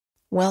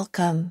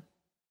Welcome,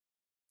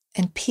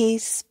 and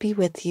peace be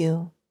with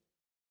you.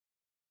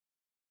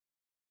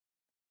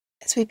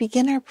 As we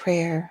begin our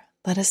prayer,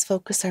 let us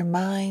focus our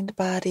mind,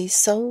 body,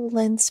 soul,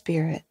 and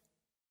spirit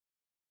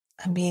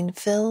on being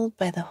filled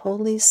by the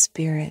Holy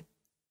Spirit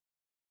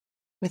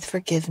with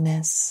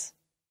forgiveness.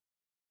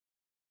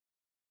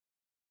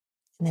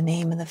 In the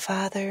name of the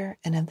Father,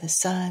 and of the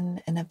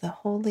Son, and of the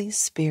Holy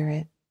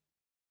Spirit.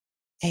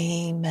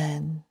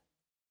 Amen.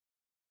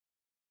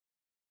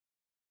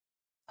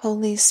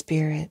 Holy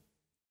Spirit,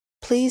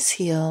 please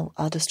heal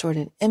all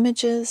distorted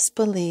images,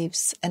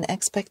 beliefs, and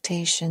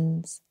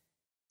expectations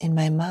in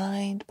my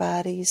mind,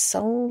 body,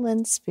 soul,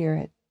 and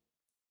spirit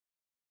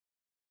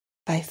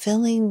by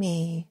filling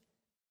me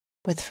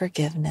with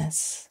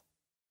forgiveness.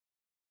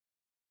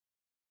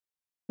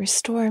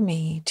 Restore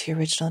me to your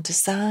original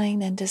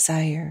design and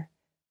desire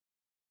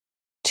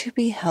to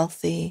be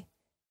healthy,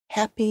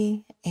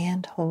 happy,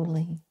 and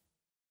holy.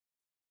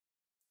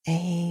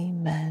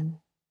 Amen.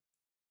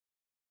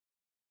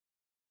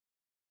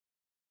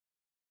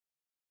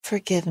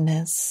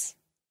 Forgiveness.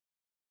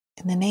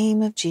 In the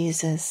name of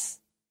Jesus,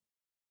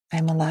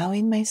 I'm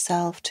allowing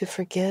myself to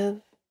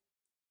forgive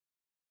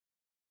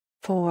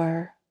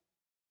for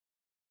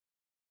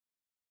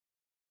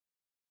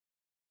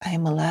I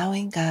am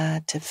allowing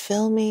God to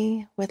fill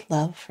me with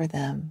love for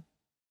them.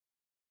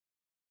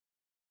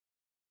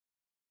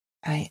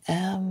 I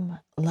am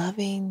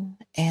loving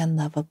and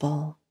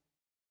lovable.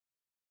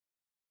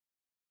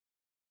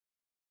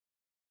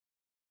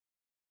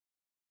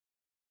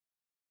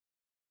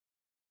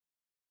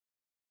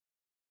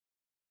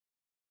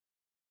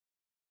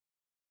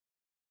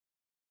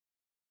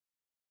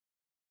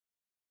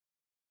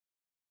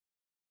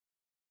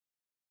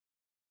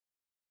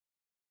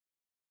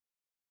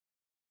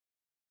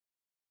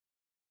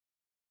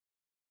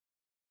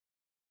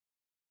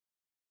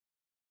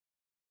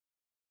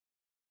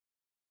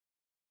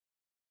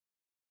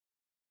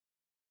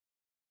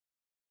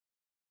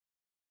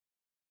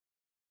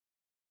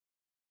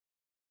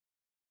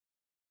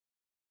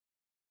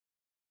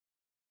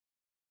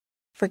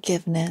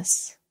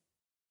 Forgiveness.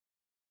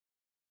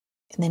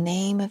 In the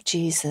name of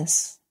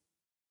Jesus,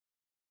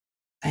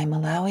 I am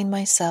allowing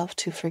myself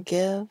to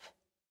forgive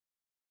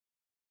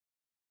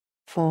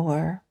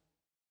for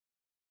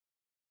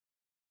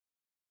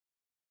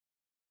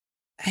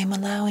I am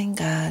allowing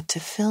God to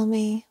fill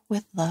me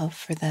with love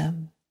for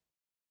them.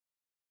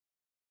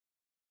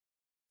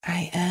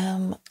 I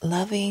am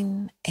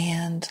loving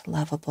and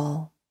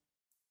lovable.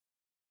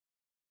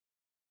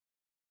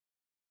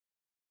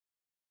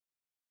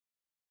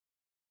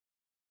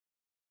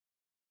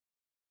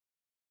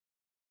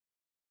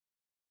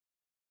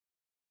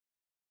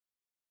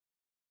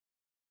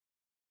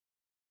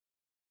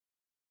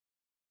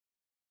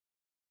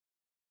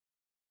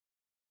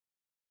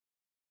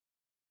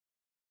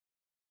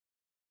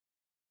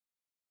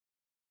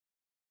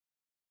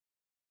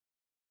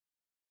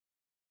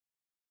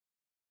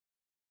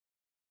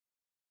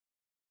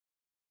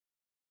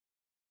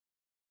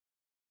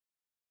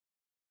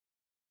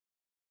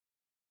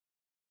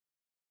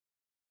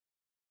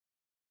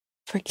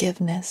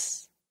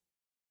 Forgiveness.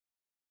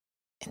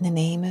 In the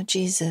name of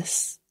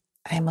Jesus,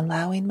 I am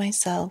allowing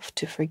myself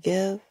to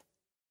forgive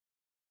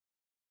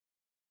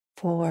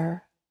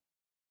for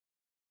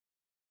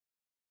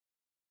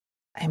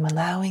I am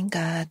allowing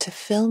God to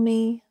fill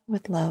me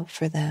with love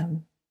for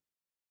them.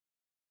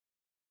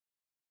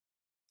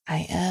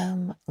 I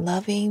am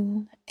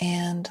loving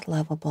and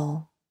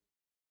lovable.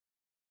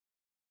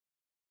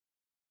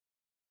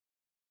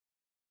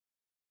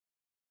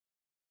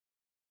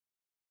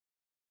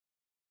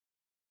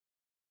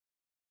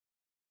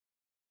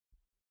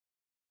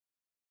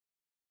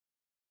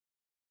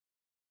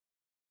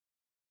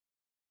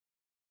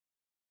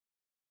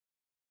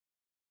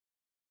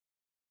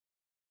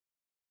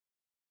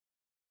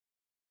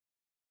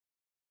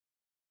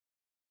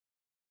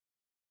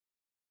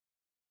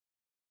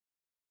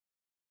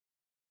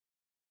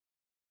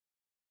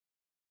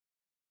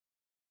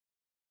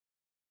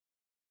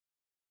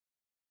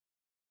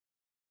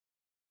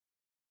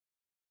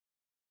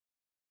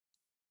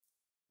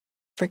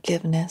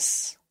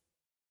 Forgiveness.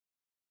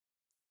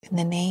 In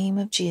the name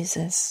of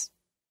Jesus,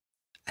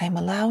 I am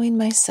allowing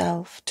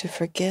myself to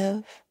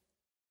forgive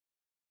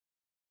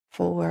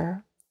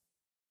for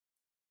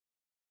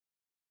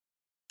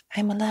I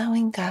am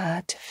allowing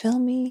God to fill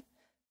me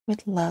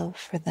with love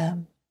for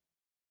them.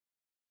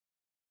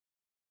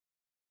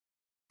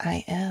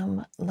 I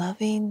am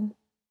loving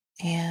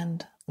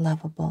and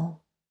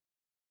lovable.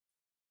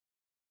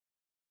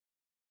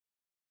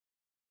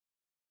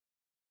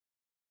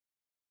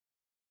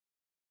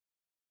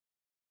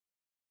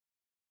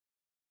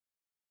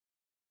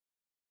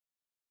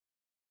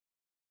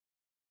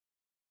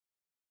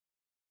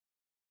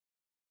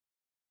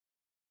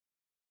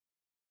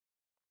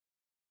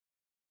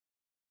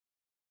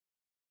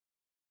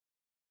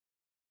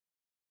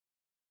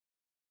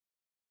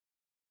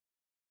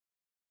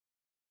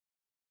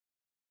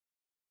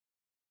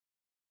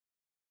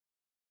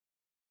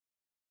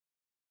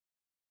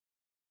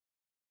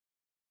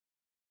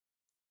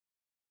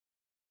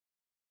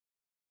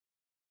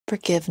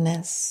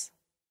 Forgiveness.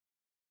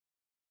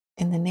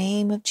 In the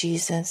name of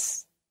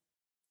Jesus,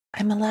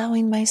 I'm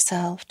allowing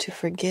myself to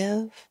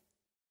forgive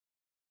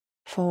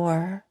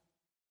for.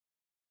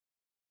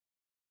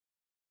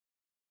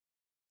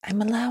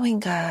 I'm allowing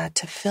God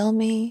to fill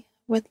me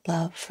with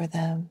love for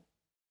them.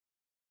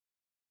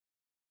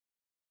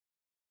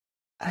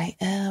 I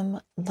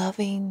am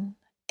loving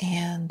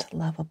and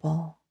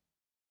lovable.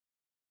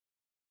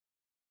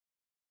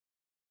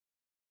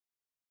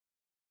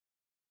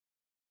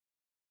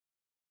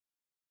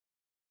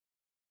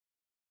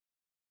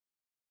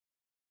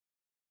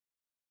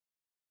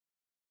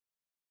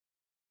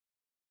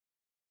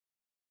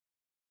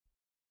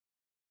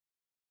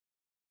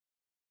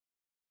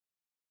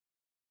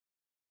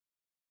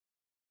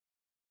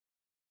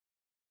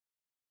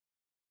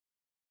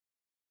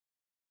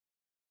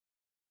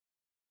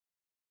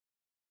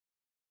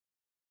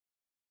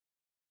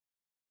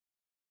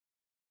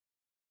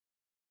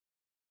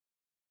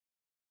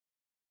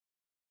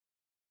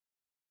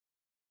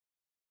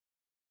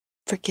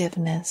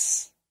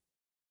 Forgiveness.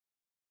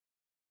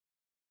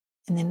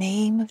 In the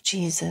name of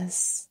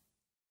Jesus,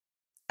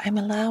 I'm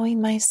allowing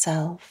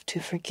myself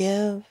to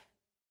forgive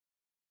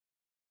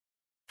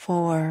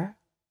for.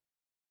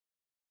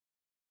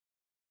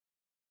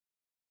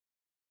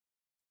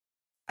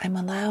 I'm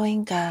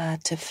allowing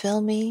God to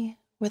fill me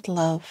with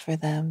love for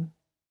them.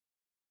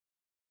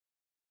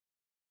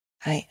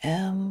 I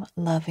am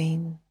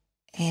loving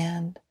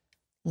and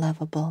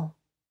lovable.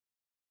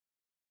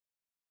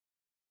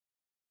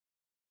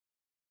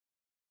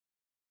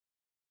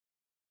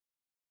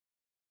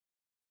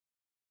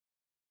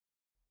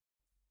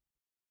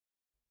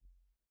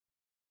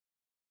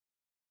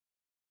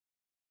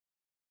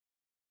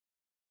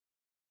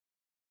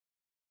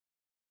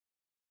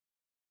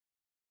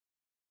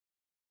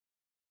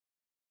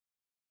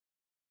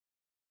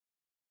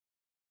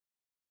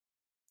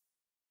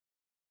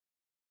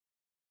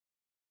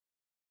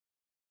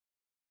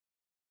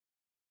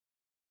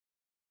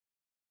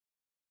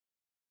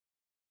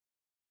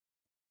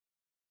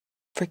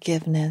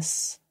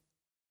 Forgiveness.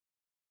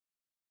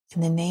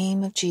 In the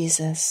name of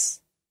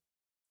Jesus,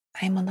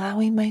 I'm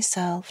allowing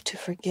myself to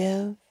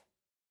forgive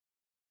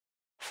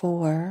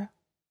for.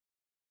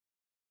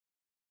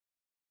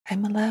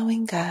 I'm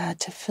allowing God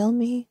to fill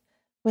me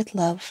with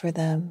love for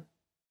them.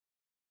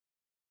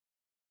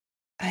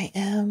 I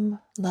am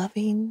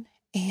loving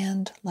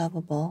and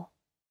lovable.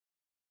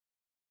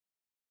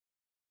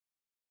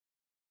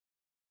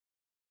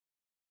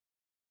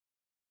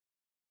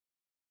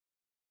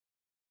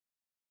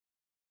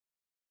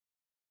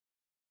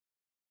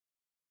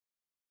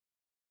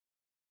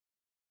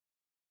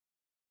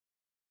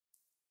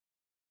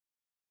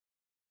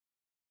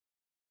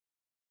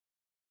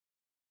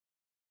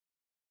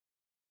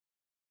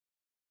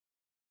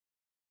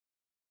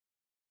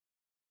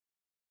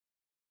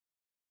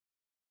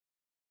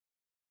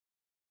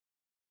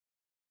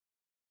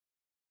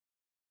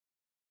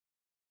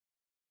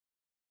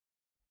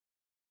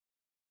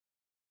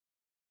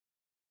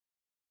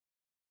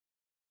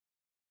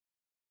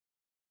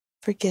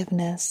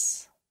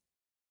 Forgiveness.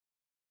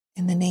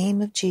 In the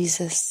name of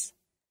Jesus,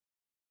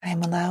 I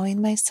am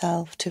allowing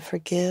myself to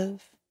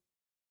forgive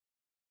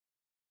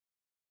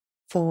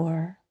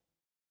for.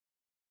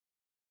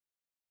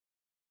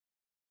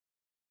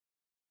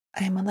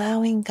 I am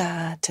allowing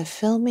God to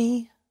fill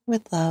me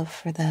with love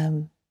for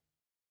them.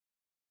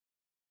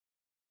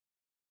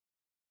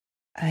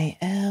 I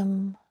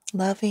am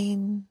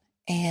loving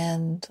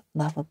and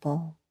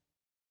lovable.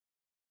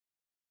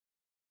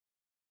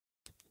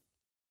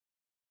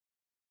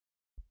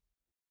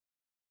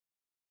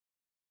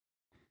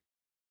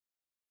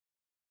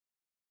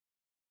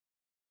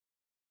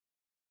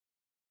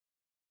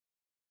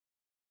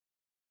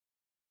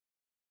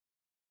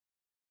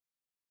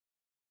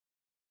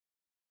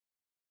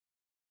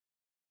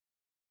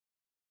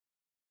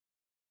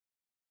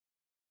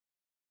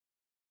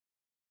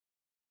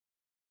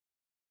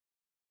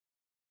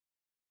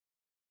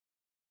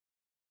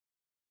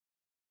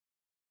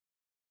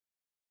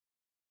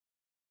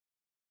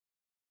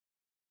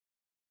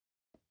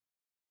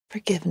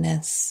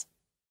 Forgiveness.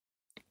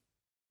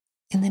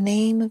 In the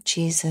name of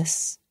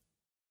Jesus,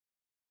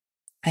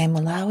 I am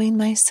allowing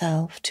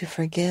myself to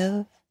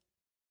forgive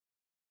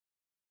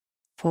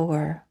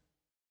for.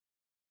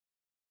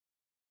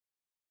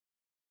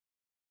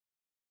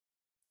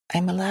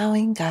 I'm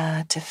allowing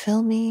God to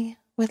fill me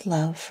with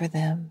love for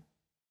them.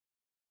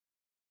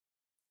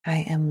 I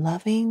am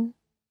loving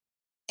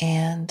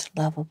and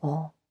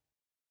lovable.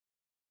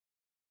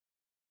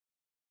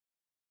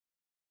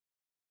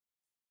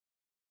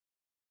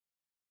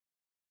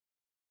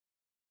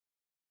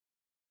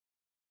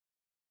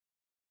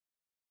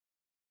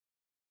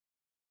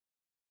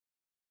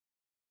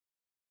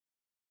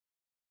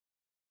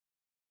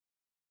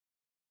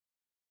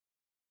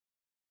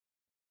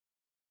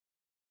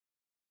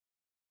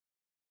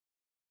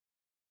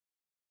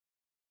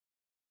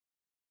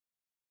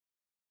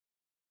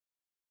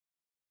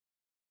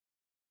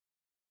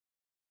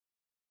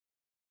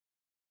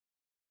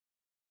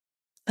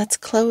 Let's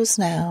close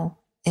now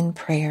in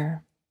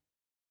prayer.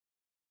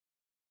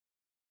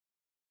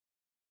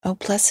 O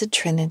Blessed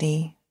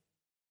Trinity,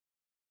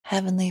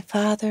 Heavenly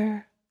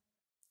Father,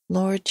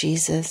 Lord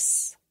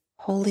Jesus,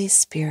 Holy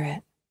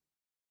Spirit,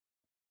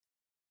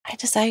 I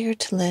desire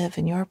to live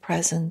in your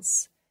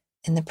presence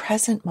in the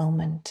present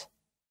moment,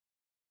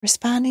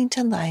 responding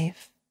to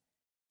life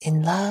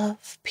in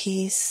love,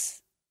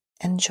 peace,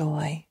 and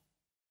joy.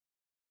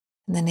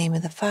 In the name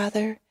of the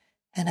Father,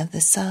 and of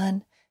the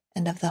Son,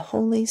 and of the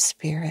Holy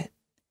Spirit.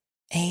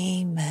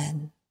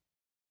 Amen.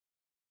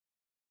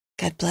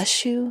 God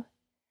bless you,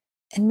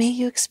 and may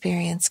you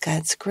experience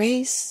God's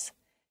grace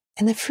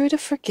and the fruit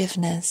of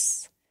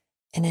forgiveness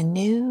in a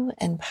new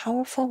and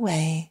powerful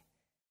way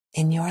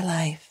in your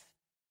life.